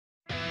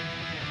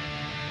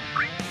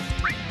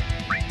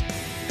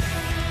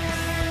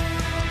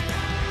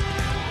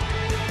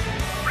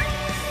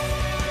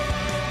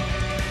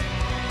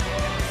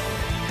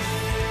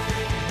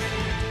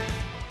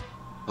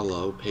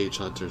Page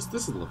Hunters?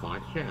 This is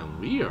Levont here, and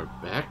we are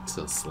back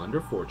to Slender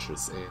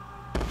Fortress, and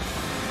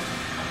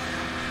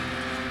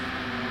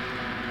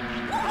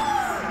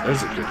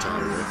there's a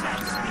guitar riff.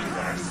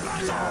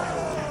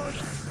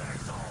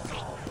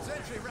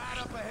 Sentry right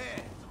up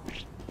ahead.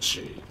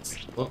 Jeez.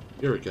 Well,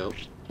 here we go.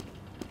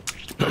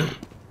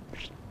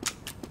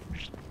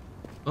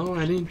 Oh,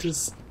 I didn't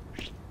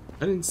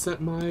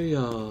set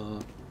my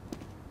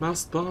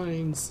mouse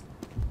binds.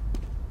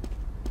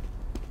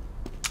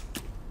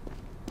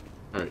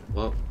 Alright,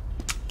 well,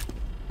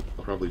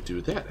 I'll probably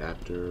do that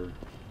after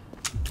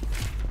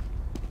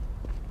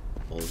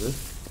all of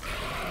this.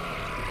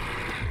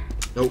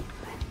 Nope.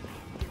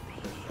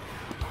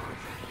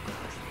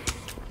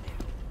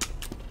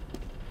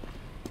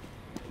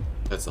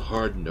 That's a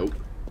hard nope.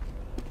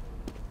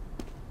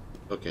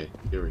 Okay,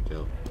 here we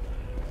go.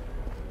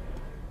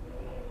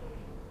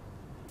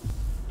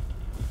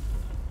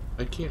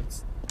 I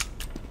can't.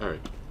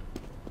 Alright.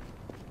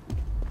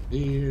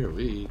 Here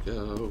we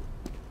go.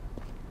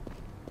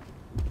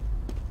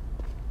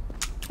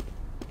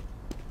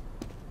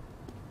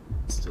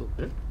 Still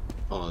there?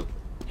 Oh.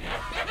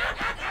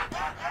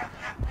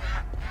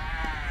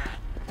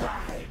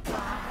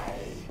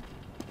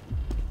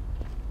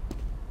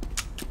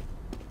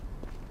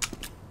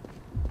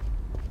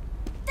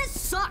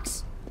 This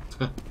sucks.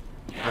 Alright.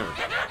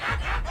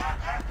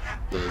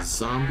 The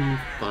zombie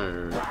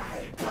fire.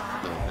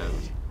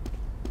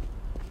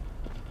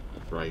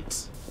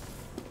 Right.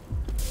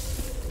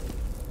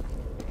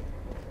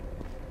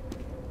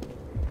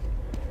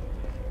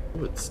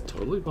 Oh, it's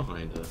totally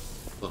behind me.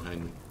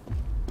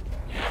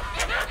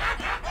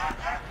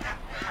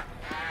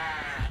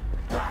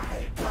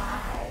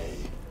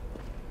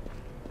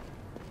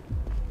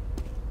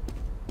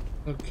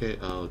 Okay,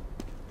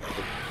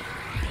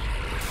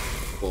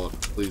 well,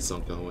 please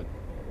don't go in.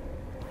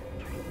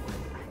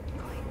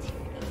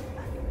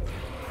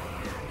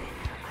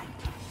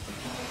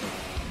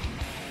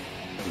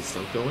 Please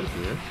don't go in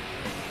here.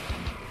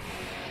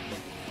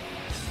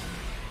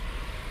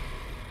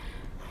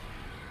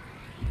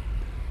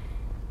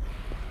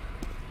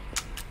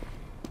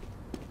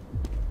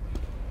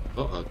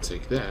 Oh, I'll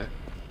take that.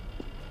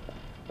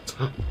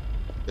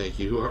 Thank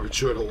you, whoever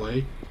threw it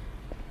away.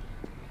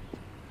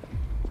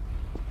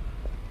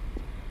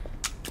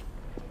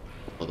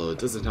 Although it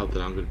doesn't help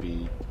that I'm going to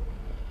be...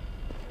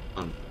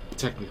 I'm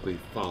technically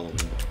following.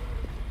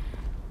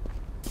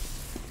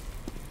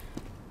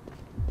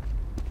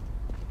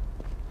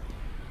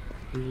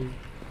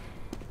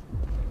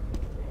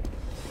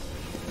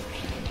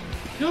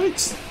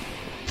 Yikes!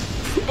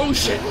 Oh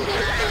shit!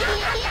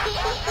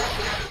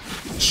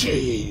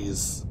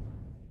 Jeez!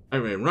 I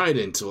ran right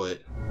into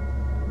it.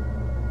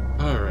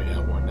 Alright,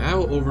 we're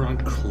now over on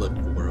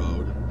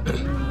Clipboards.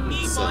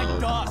 So,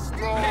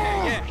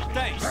 Yeah,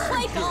 thanks.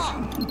 Wake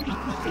up!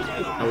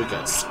 now we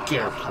got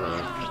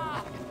Scarecrow.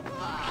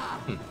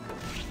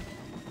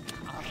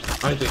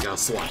 I think I'll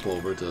swap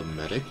over to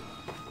Medic.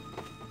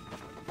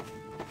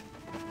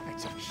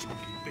 That's some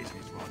shocking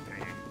business right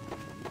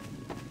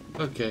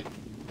there. Okay.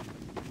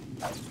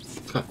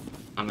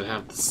 I'm gonna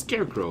have the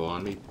Scarecrow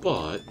on me,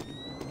 but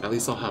at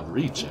least I'll have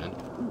regen.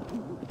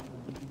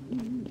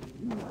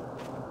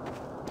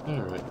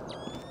 Alright.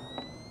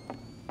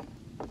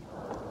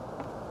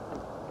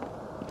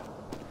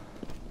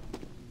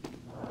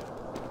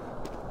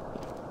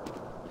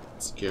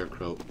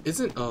 Scarecrow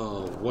isn't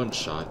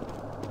one-shot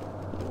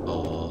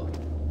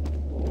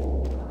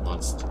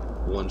monster,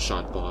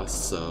 one-shot boss,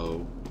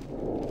 so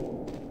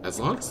as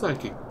long as I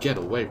could get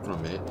away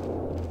from it,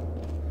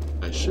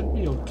 I should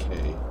be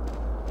okay.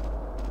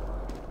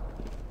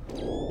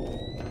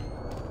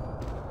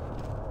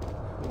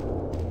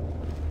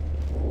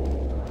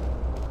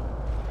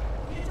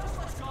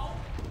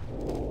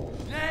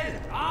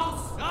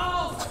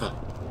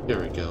 Here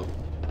we go.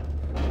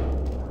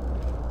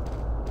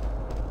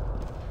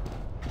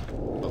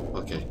 Oh,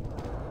 okay.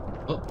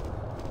 Oh.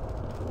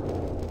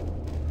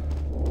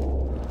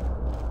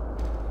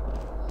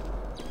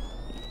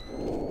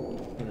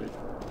 Alright.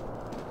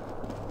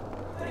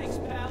 Thanks,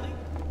 Pally.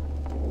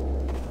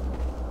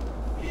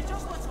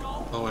 Let's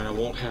go. Oh, and I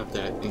won't have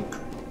that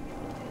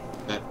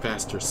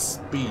faster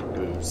speed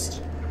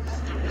boost.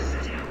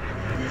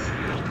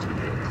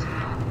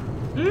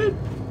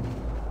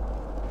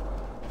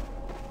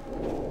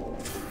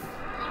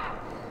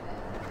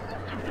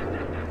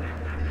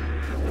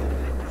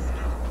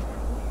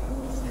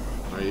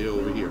 Are you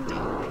over here,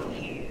 pal?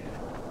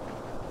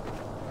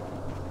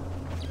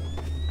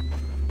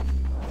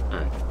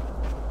 Alright.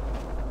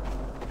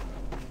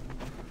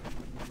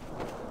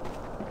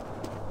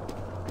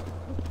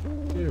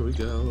 Here we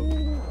go.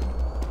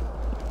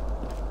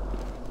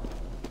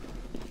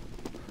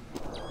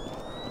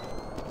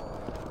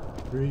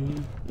 Three.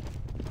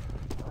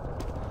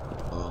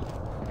 Oh.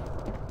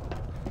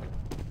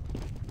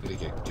 Gotta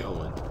get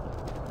going.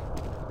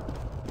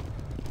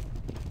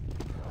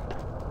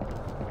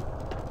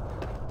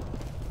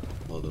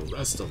 While the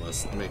rest of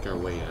us make our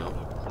way out.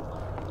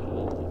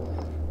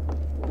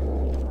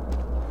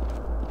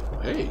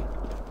 Hey.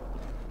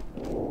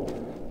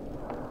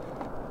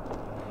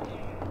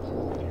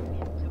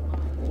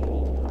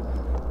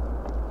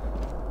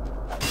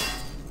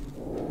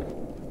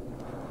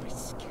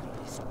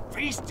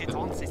 feasted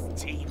on this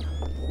team.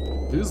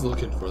 Who's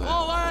looking for that?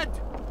 Forward!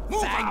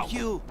 Move Thank out.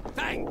 you.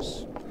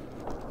 Thanks.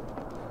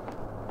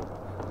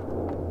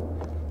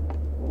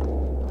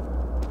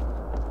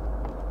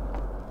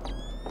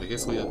 I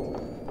guess we have...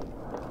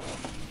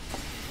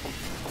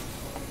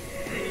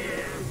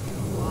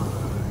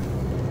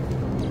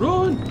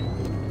 Run!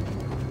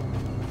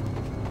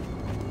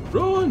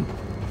 Run!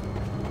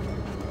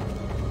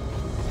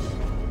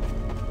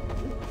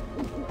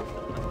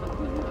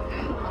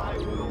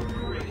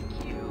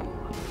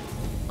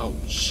 Oh,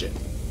 shit.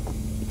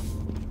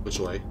 Which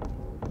way?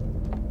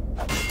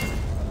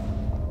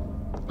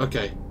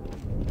 Okay.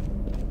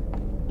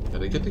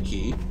 Gotta get the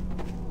key.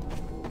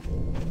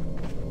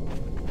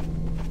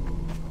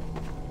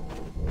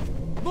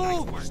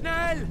 Move,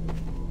 schnell!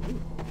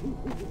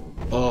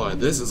 Oh,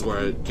 and this is where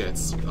it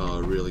gets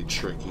really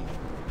tricky.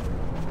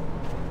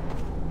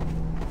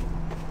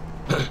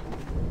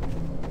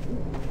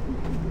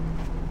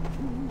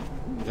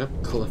 Yep,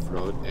 Cliff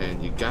Road,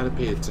 and you gotta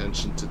pay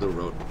attention to the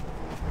road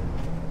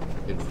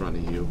in front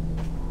of you.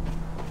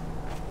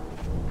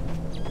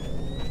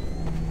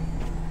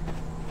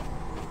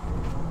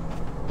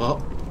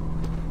 Well,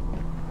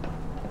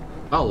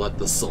 I'll let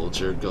the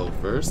soldier go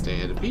first,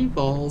 and if he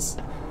falls...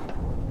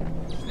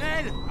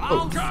 Schnell!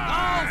 Oh,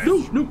 Out! no,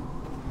 no!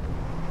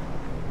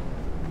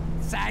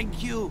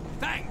 Thank you.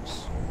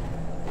 Thanks.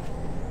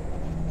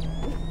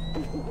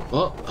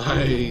 Well,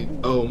 I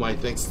owe my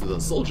thanks to the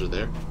soldier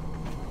there.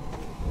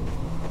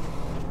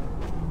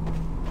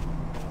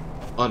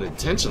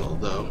 Unintentional,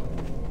 though.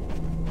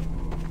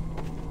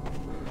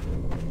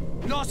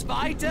 Noch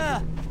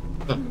weiter.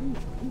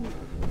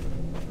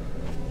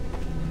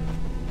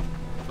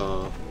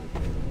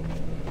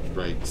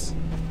 Right.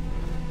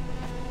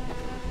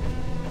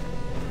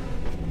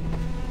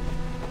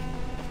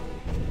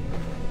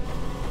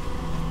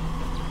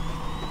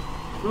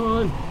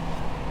 Run!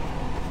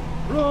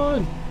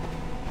 Run!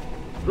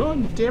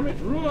 Run, damn it,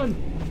 run!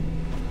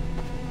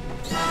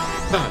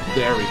 Ah,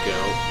 there we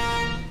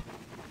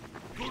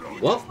go.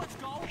 Well,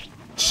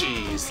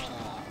 jeez,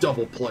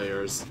 double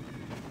players.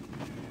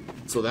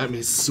 So that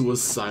means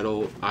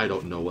suicidal. I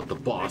don't know what the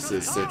boss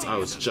is since I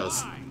was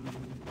just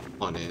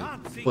put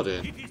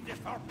in. It is the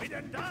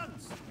forbidden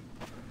dance.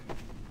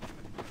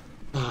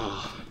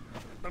 Ah.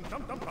 Dum,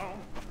 dum, dum,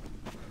 dum.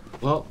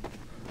 Well,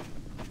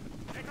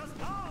 Let us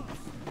dance.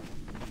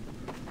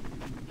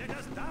 Let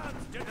us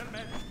dance,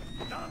 gentlemen.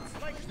 Dance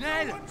like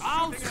Schnell! no one's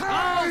Out! shooting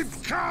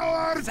Out!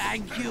 Cowards!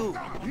 Thank you.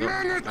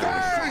 Many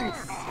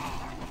thanks!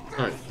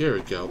 alright, here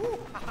we go.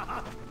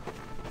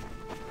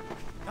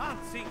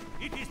 Dancing,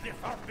 it is the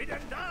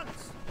forbidden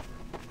dance.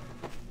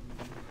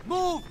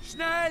 Move,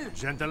 schnell.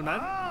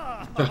 Gentlemen.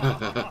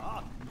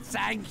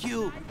 Thank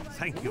you.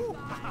 Thank you.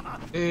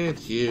 And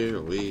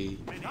here we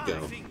go.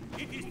 Dancing,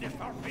 it is the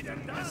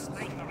forbidden dance.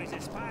 Slender is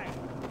a spy.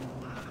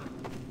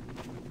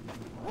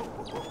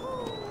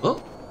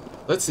 Well,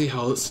 let's see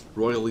how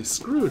royally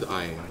screwed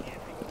I am.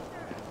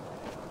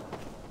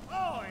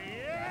 Oh,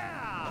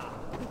 yeah.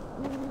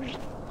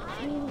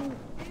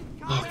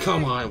 Oh,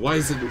 come on, why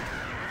is it...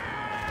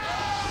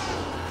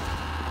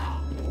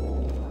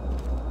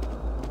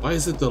 Why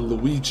is it the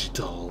Luigi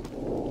doll?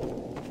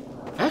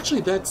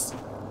 Actually, that's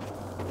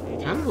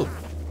kind of a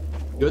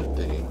good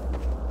thing,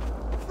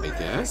 I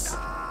guess.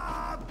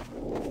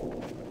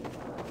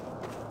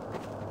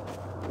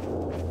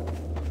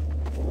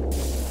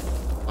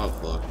 Oh,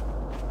 fuck.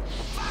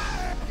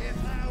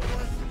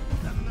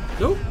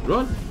 Nope,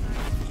 run!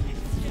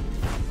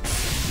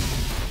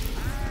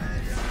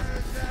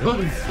 Run,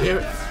 damn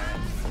it!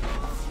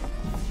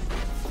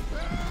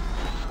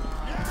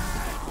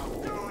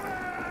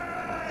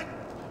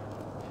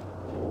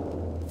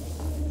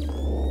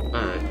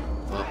 Alright,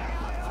 well.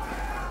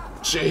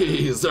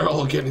 Jeez, they're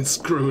all getting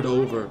screwed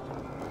over.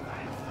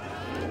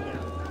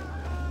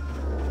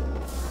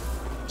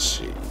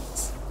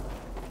 Jeez.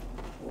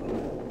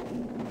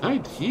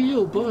 I'd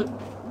heal, but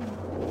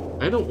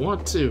I don't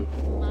want to.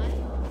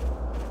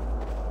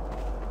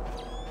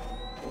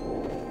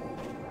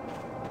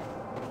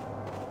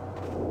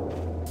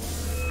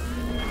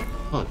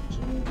 Punch.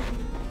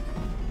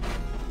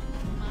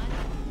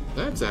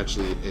 That's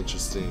actually an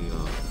interesting,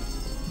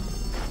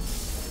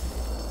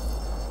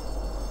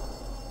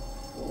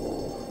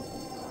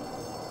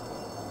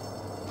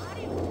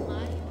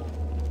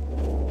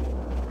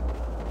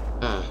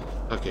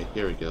 okay,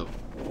 here we go.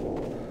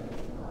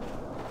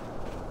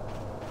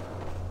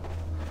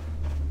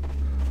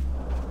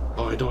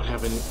 Oh, I don't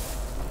have any...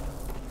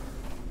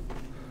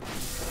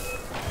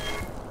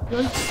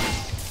 Yikes.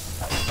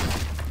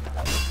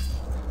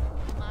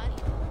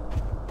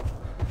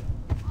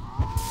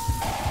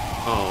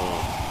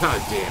 Oh,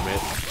 god damn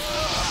it.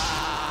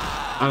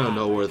 I don't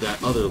know where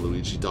that other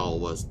Luigi doll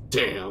was.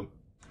 Damn.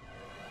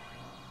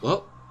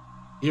 Well,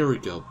 here we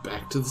go.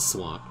 Back to the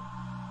swamp.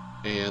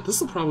 And this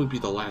will probably be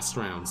the last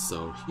round,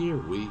 so here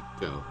we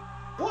go.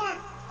 What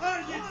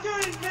are you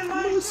doing in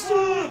my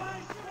swamp?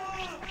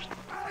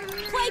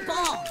 Play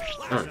ball!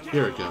 Alright,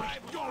 here we go.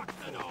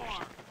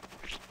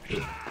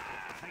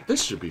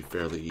 This should be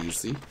fairly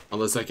easy,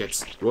 unless I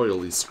get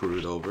royally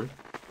screwed over.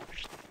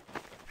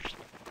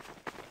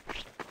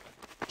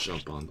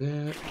 Jump on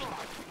that.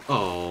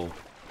 Oh.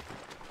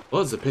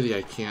 Well, it's a pity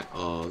I can't,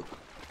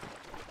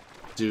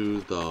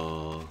 do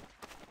the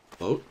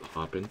boat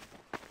hopping.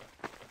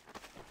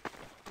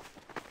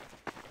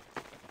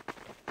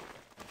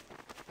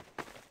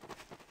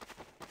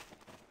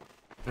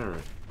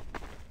 Alright.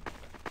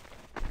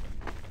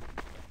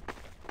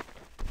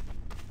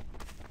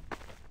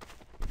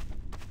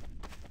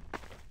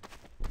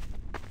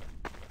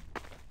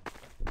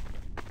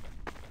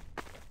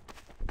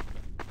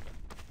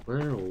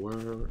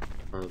 Where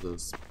are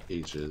those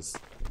pages?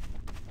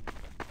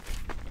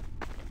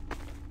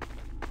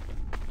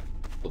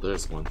 Oh,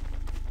 there's one.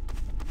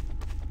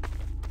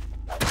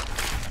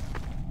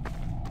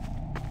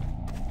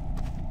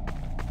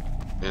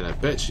 And I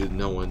bet you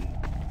no one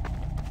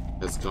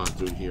has gone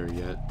through here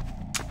yet.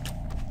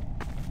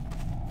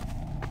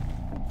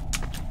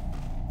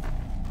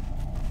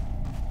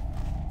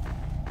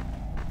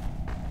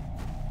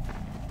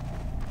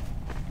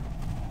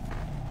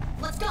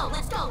 Let's go,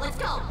 let's go, let's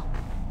go!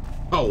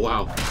 Oh,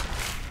 wow.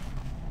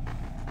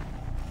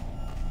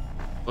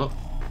 Oh.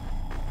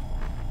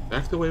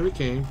 Back the way we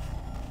came.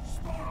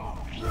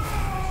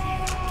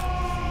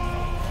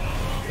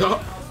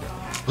 Oh.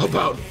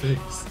 About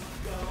face.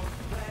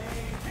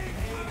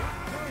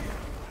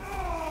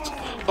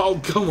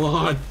 Oh, come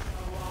on.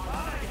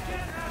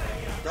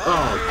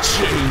 Oh,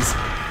 jeez.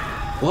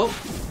 Well,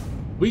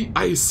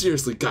 I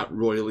seriously got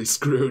royally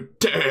screwed.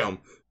 Damn.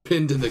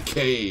 Pinned in the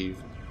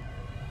cave.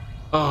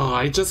 Oh,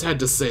 I just had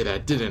to say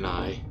that, didn't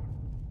I?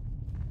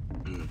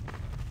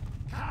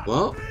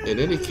 Well, in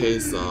any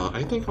case,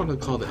 I think I'm gonna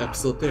call the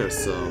episode there,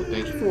 so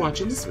thank you for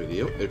watching this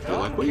video. If you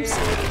like what you saw,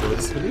 give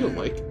this video a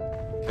like,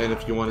 and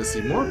if you want to see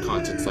more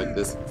content like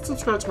this,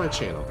 subscribe to my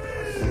channel.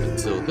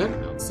 Until then,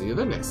 I'll see you in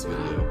the next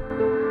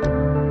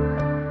video.